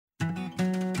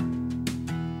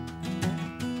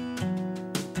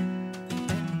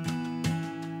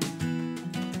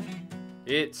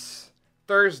It's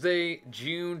Thursday,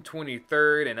 June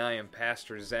 23rd, and I am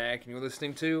Pastor Zach, and you're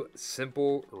listening to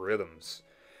Simple Rhythms.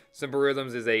 Simple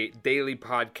Rhythms is a daily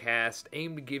podcast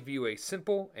aimed to give you a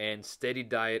simple and steady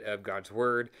diet of God's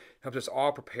Word. It helps us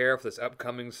all prepare for this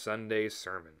upcoming Sunday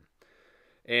sermon.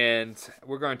 And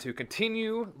we're going to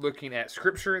continue looking at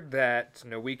Scripture that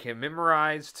we can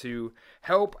memorize to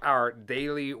help our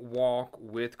daily walk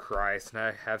with Christ. And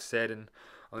I have said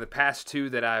on the past two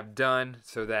that I've done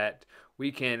so that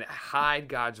we can hide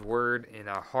God's Word in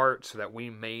our hearts so that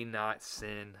we may not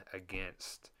sin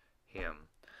against Him.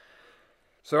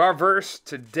 So our verse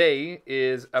today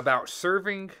is about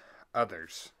serving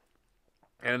others.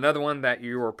 And another one that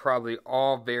you are probably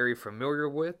all very familiar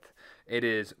with. It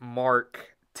is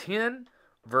Mark 10,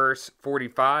 verse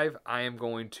 45. I am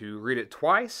going to read it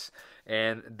twice,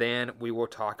 and then we will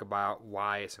talk about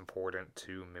why it's important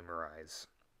to memorize.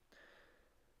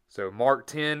 So Mark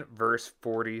 10, verse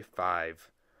 45.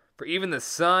 For even the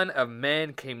Son of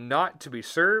Man came not to be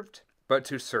served, but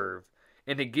to serve,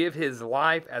 and to give his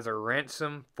life as a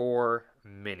ransom for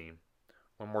many.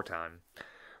 One more time.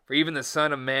 For even the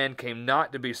Son of Man came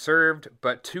not to be served,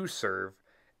 but to serve,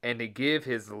 and to give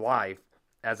his life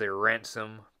as a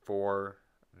ransom for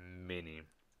many.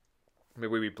 May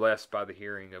we be blessed by the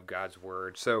hearing of God's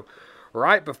word. So,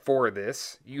 right before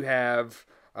this, you have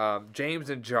James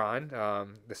and John,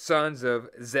 the sons of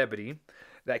Zebedee,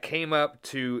 that came up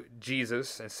to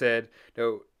Jesus and said,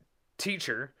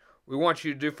 "Teacher, we want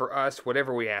you to do for us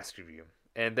whatever we ask of you."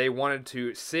 And they wanted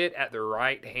to sit at the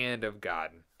right hand of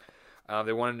God.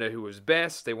 They wanted to know who was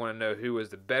best. They wanted to know who was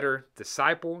the better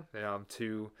disciple,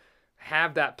 to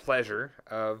have that pleasure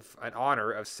of an honor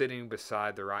of sitting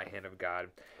beside the right hand of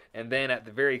God. And then at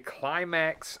the very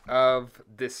climax of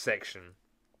this section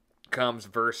comes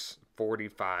verse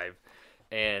 45.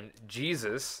 And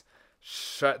Jesus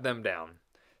shut them down,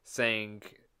 saying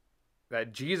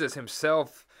that Jesus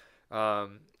himself,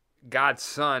 God's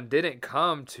Son, didn't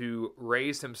come to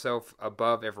raise himself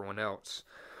above everyone else,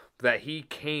 but that he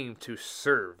came to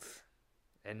serve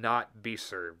and not be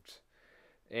served.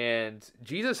 And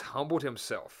Jesus humbled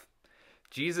himself.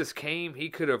 Jesus came, he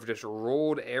could have just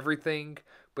ruled everything,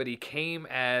 but he came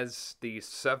as the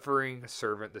suffering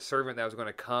servant, the servant that was going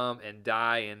to come and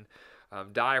die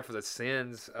for the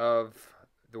sins of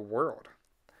the world.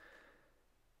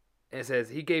 And it says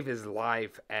he gave his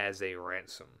life as a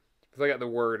ransom. If you look at the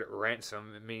word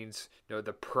ransom, it means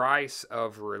the price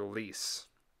of release.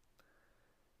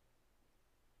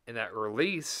 And that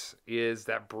release is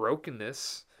that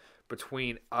brokenness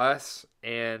between us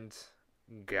and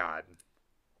God.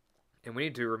 And we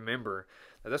need to remember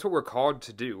that that's what we're called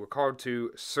to do. We're called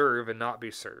to serve and not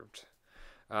be served.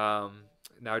 Our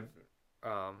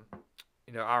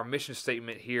mission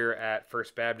statement here at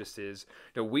First Baptist is,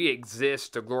 we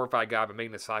exist to glorify God by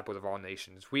making disciples of all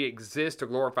nations. We exist to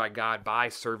glorify God by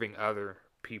serving other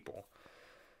people.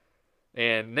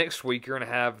 And next week, you're going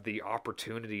to have the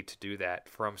opportunity to do that.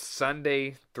 From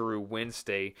Sunday through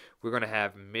Wednesday, we're going to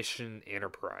have Mission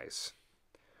Enterprise,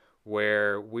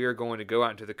 where we are going to go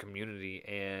out into the community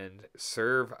and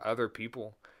serve other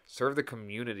people, serve the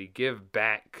community, give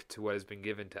back to what has been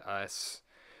given to us.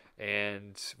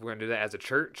 And we're going to do that as a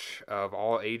church of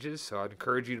all ages. So I'd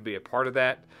encourage you to be a part of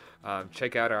that.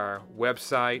 Check out our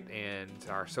website and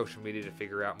our social media to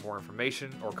figure out more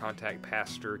information, or contact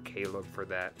Pastor Caleb for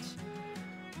that.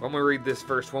 Let me read this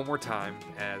verse one more time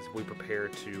as we prepare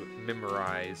to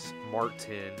memorize Mark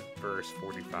 10, verse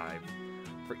 45.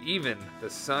 For even the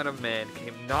Son of Man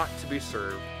came not to be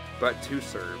served, but to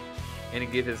serve, and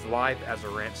to give his life as a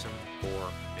ransom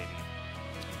for many.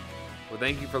 Well,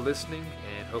 thank you for listening,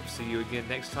 and hope to see you again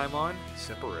next time on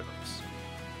Simple Rhythms.